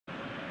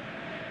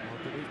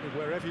Good evening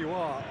wherever you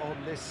are on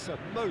this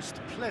most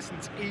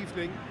pleasant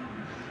evening.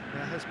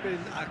 There has been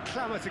a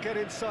clamour to get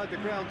inside the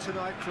ground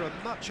tonight for a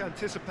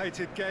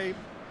much-anticipated game.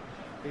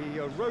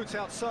 The roads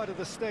outside of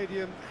the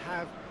stadium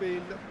have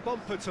been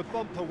bumper to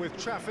bumper with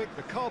traffic.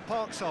 The car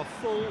parks are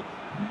full.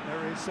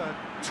 There is a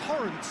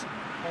torrent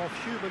of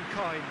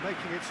humankind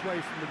making its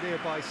way from the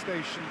nearby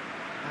station,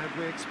 and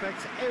we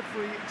expect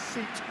every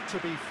seat to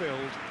be filled.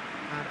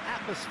 An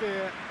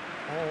atmosphere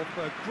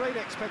of great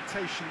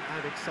expectation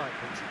and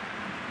excitement.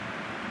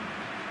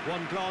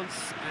 One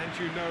glance and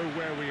you know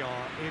where we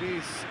are. It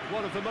is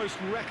one of the most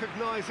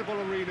recognisable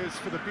arenas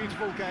for the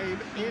beautiful game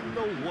in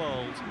the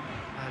world.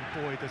 And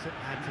boy, does it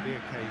add to the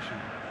occasion.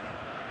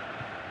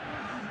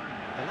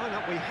 The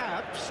lineup we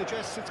have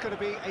suggests it's going to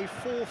be a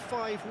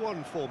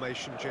 4-5-1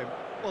 formation, Jim.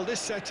 Well,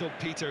 this setup,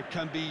 Peter,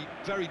 can be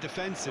very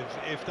defensive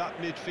if that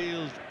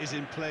midfield is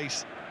in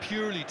place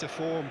purely to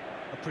form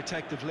a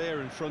protective layer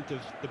in front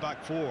of the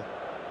back four.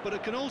 But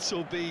it can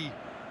also be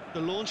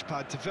the launch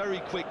pad to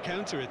very quick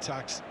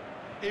counter-attacks.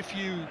 If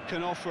you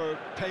can offer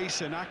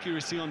pace and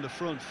accuracy on the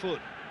front foot,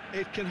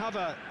 it can have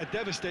a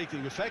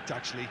devastating effect,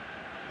 actually,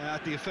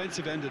 at the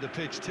offensive end of the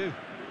pitch, too.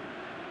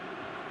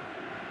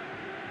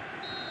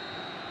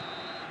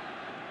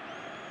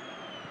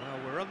 Well,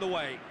 we're on the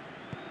way.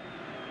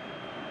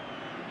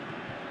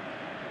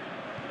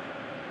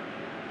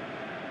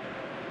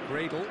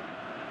 Gradle.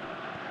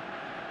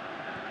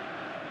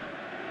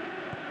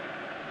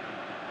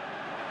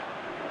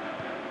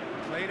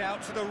 Played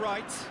out to the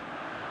right.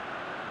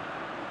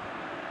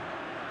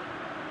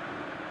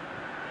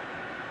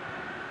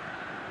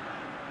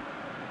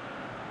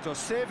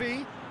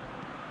 Dosevi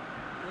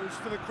goes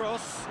for the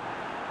cross,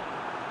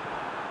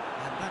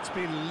 and that's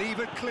been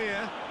levered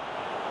clear.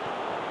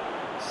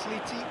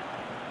 Sleety.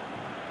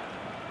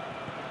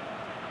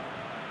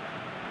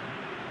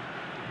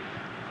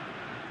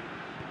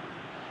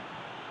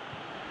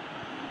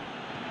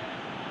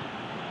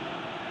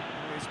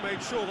 He's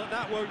made sure that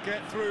that won't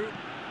get through.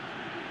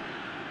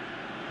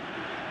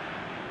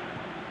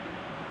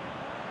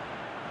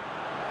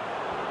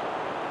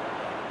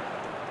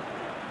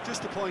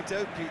 Just to point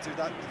out, Peter,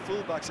 that the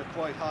fullbacks are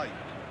quite high.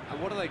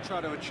 And what are they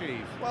trying to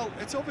achieve? Well,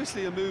 it's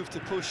obviously a move to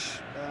push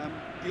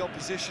the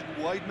opposition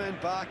wide men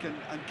back and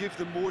give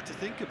them more to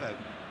think about.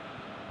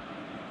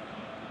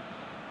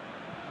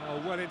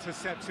 Oh, well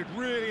intercepted,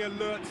 really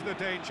alert to the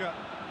danger.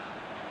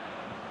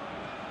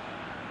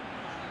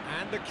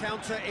 And the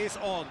counter is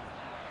on.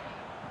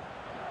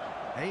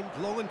 Aimed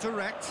long and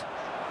direct.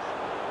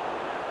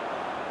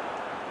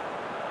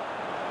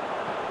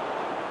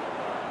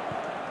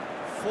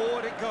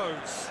 Forward it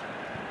goes.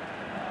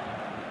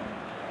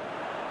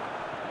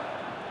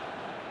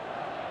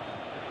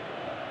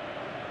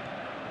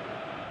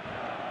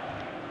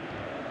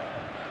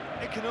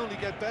 It can only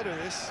get better,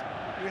 this.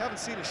 We haven't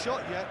seen a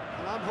shot yet,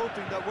 and I'm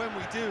hoping that when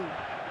we do,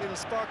 it'll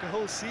spark a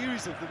whole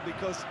series of them,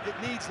 because it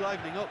needs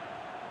livening up.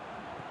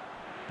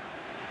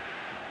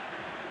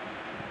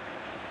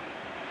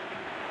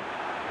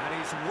 And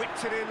he's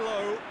whipped it in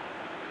low.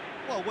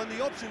 Well, when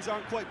the options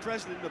aren't quite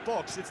present in the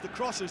box, it's the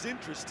crosser's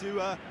interest to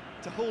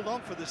hold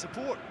on for the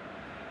support.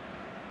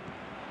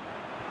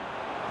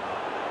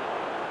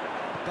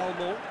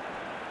 Balmont.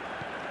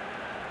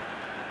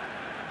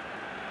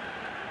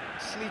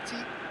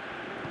 Sleety.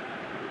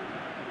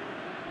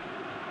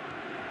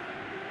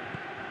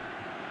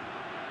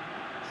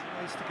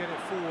 Tries to get it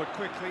forward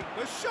quickly.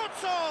 The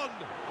shot's on!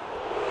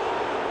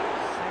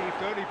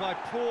 Saved only by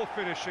poor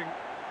finishing.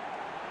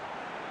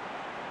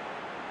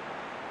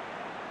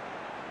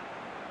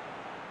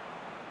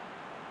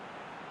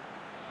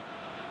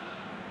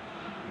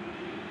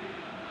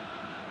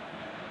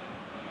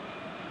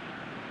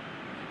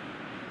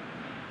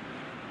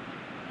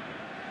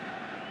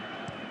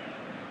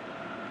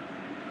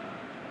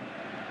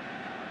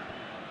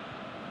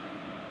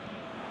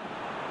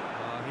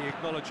 He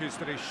acknowledges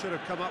that he should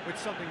have come up with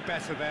something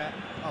better there.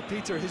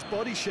 Peter, his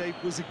body shape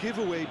was a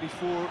giveaway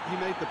before he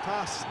made the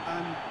pass,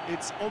 and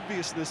its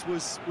obviousness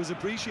was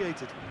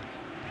appreciated.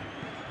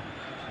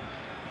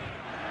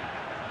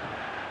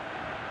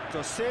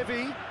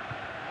 Dosevi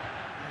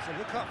has a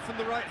look up from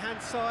the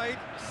right-hand side,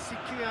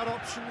 seeking out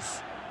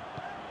options,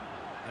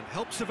 and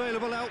help's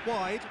available out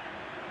wide,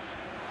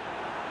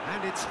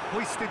 and it's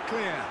hoisted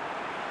clear.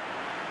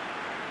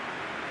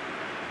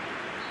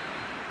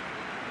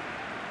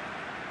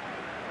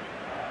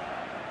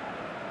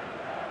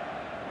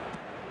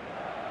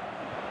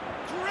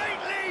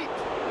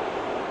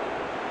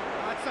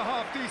 That's a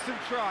half-decent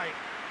try.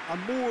 A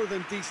more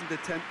than decent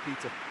attempt,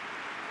 Peter.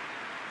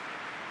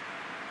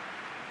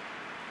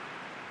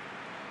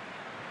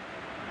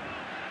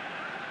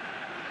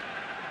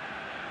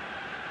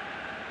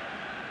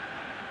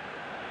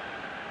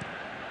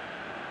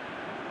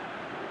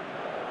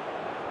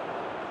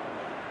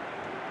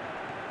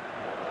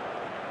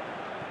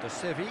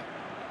 Dosevi.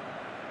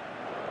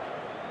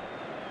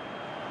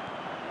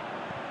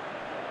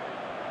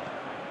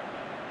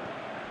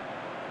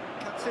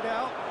 Cuts it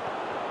out.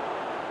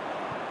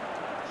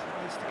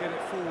 Tries to get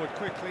it forward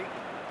quickly.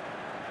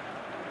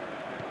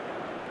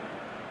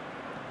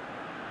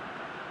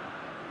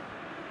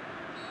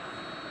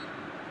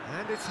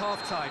 And it's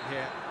half-time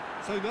here.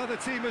 So neither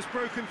team has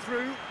broken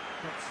through,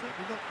 but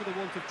certainly not for the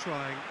want of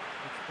trying.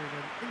 It's been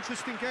an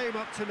interesting game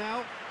up to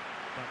now,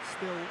 but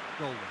still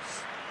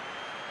goalless.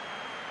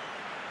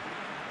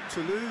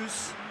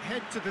 Toulouse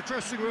head to the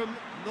dressing room,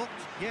 not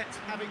yet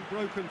having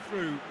broken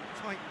through.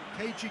 Tight,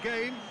 cagey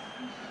game.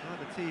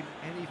 Neither team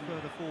any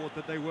further forward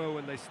than they were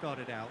when they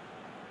started out.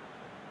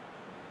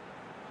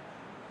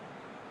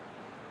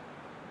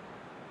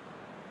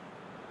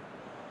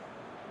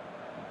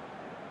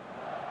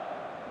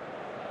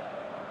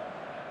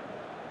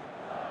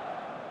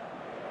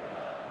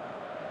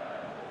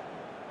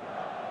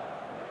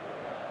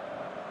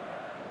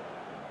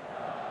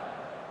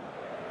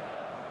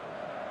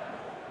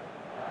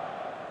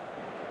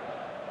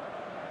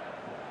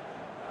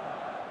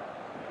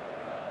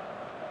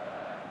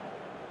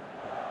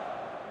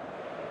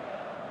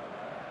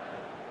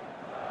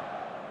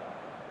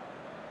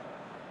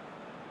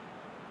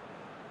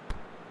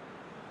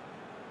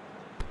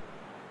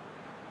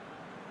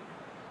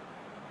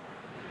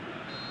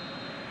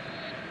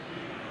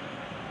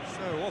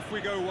 So off we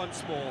go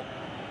once more.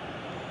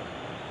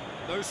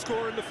 No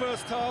score in the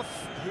first half.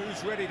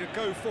 Who's ready to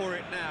go for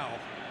it now?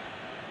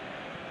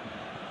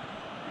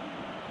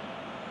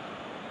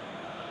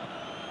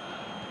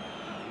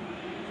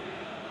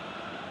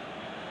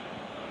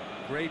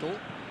 Gradle.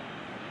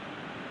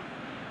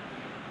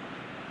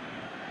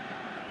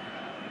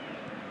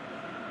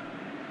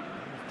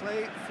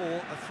 Play for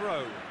a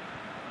throw.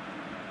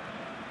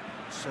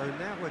 So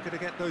now we're going to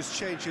get those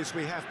changes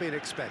we have been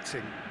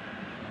expecting.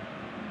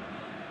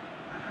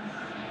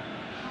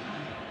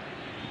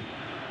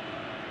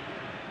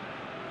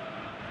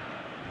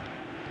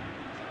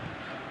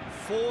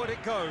 Forward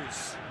it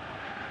goes.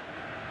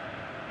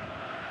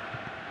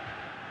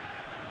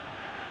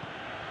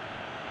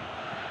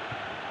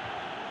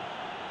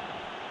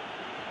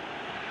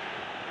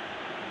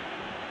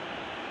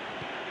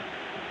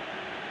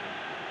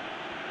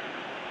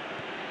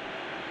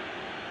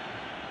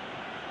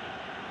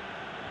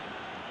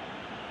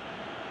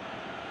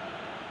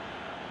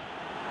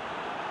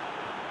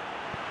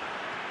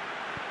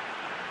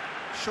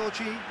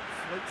 Shoji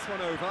floats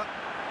one over.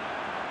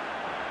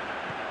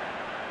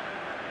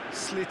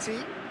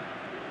 Slitty.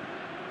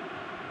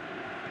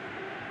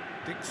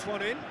 Dinks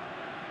one in.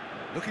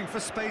 Looking for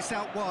space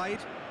out wide.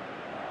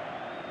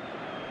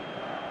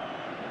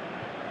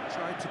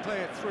 Tried to play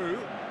it through.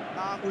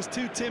 Was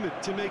too timid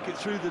to make it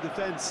through the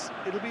defence.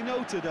 It'll be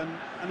noted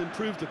and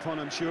improved upon,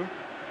 I'm sure.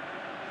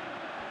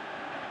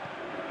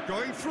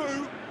 Going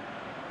through.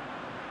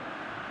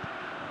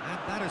 And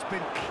that has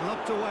been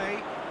clubbed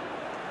away.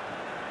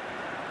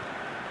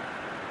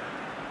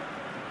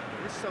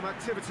 There is some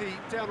activity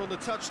down on the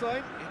touchline.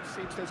 It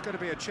seems there's going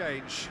to be a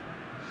change.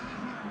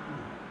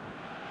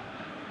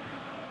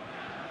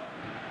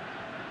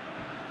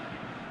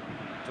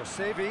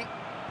 Josevi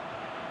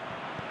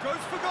goes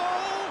for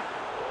goal!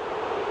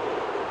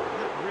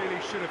 That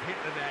really should have hit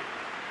the net.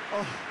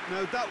 Oh,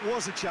 now that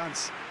was a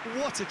chance.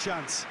 What a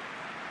chance.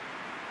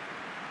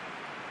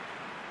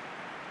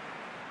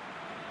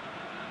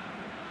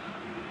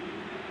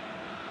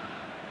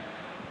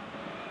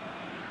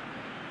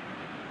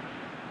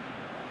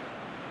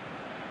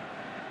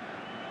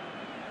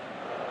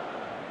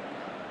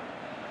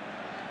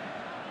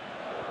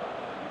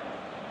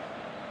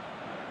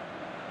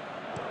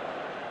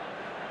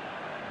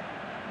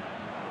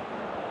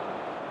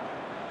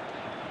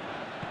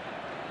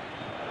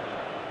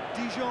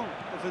 Dijon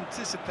have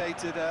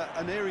anticipated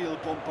an aerial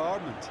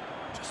bombardment.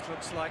 Just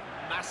looks like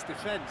mass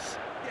defence.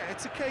 Yeah,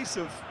 it's a case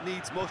of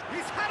needs must.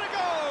 He's had a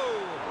go!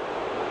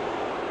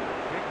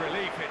 Big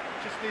relief, it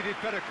just needed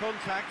better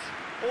contact.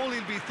 All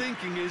he'll be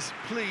thinking is,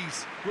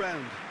 please,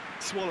 ground,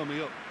 swallow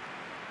me up.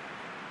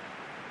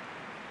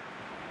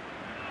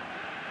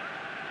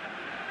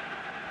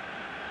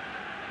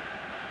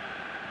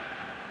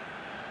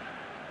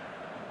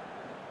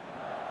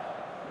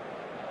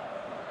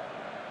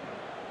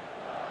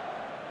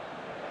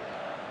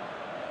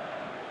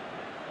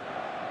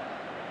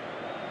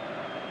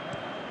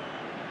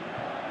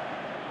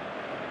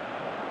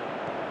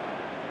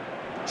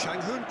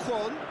 Chang-Hoon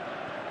Kwon.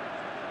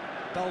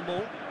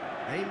 Belmont,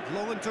 aimed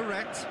long and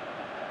direct.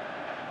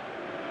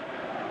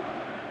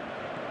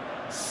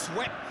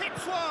 Sweat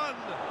hits one!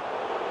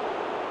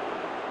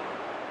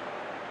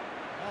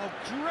 Oh,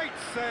 great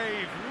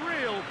save,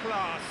 real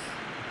class.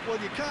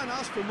 Well, you can't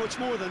ask for much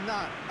more than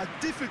that. A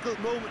difficult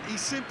moment he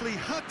simply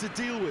had to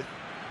deal with.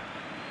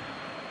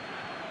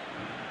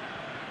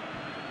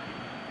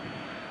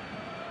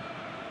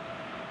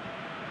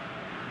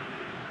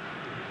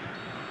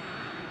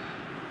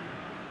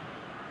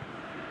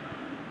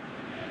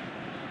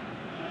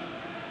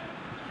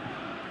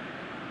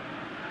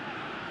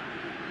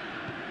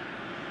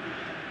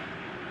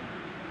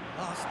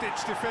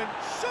 Last-ditch defence,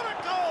 shot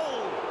at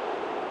goal!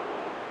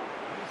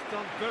 He's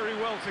done very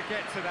well to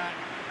get to that.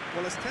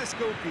 Well, as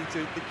Tesco,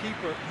 Peter, the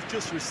keeper has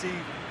just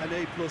received an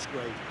A+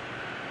 grade.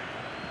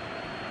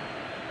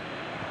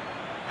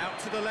 Out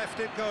to the left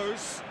it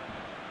goes.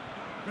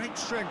 Great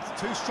strength,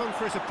 too strong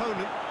for his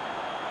opponent.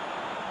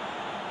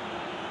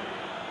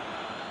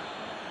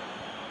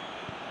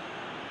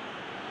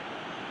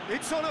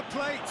 It's on a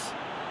plate.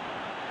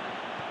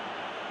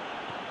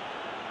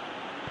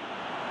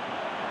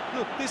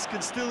 Look, this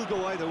can still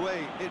go either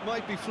way. It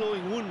might be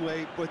flowing one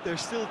way, but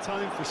there's still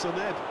time for some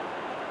ebb.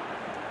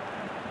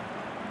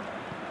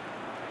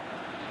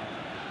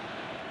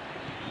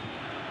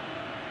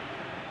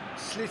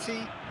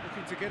 Slitty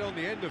looking to get on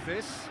the end of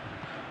this.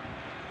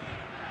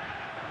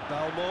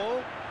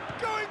 Balmore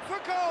going for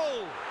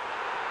goal!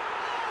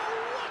 Oh,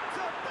 what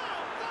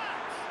about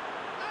that?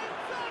 And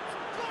that's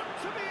got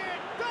to be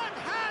it! That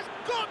has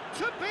got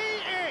to be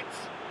it!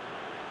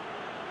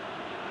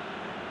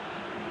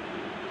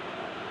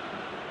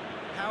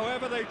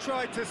 However they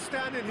tried to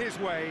stand in his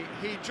way,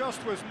 he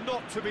just was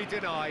not to be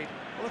denied.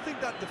 Well, I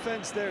think that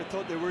defence there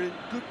thought they were in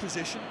good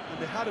position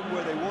and they had him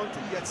where they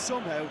wanted, yet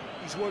somehow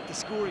he's worked the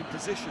scoring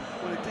position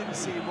when it didn't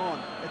see him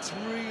on. It's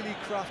really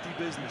crafty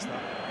business,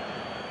 that.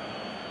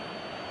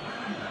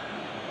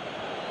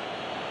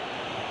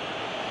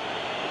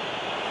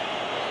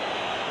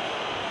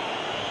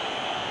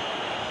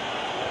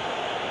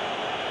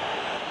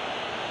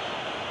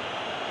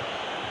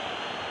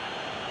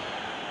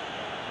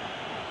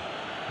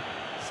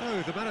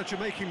 So, the manager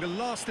making the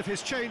last of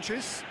his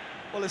changes.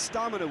 Well, his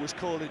stamina was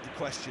called into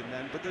question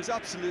then, but there's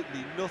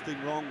absolutely nothing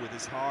wrong with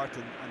his heart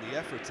and the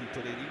efforts he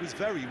put in. He was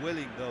very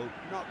willing, though,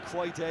 not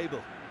quite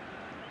able.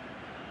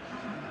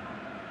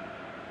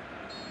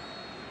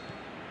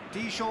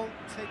 Dijon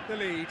take the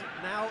lead.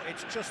 Now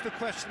it's just a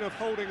question of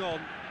holding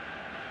on.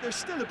 There's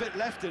still a bit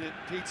left in it,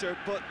 Peter,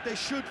 but they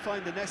should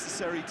find the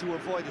necessary to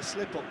avoid a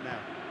slip-up now.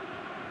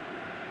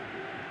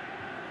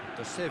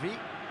 De Sevi.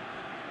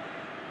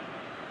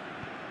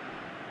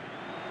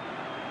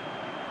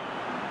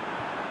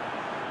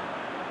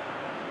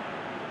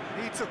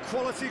 Needs a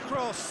quality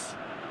cross.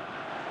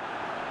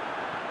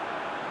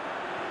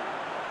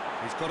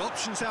 He's got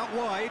options out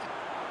wide.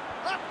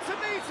 Up to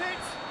meet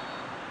it!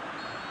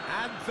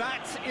 And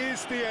that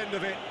is the end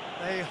of it.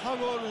 They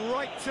hung on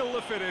right till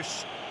the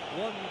finish.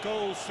 One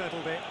goal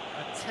settled it.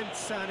 A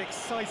tense and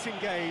exciting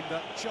game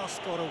that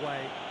just got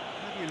away.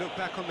 How do you look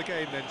back on the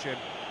game then, Jim?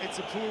 It's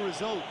a poor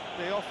result.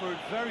 They offered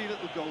very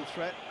little goal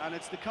threat, and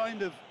it's the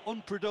kind of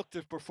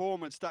unproductive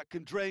performance that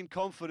can drain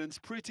confidence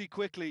pretty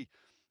quickly.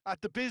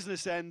 At the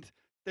business end,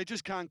 they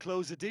just can't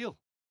close a deal.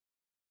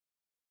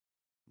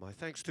 My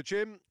thanks to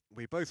Jim.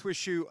 We both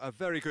wish you a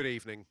very good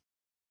evening.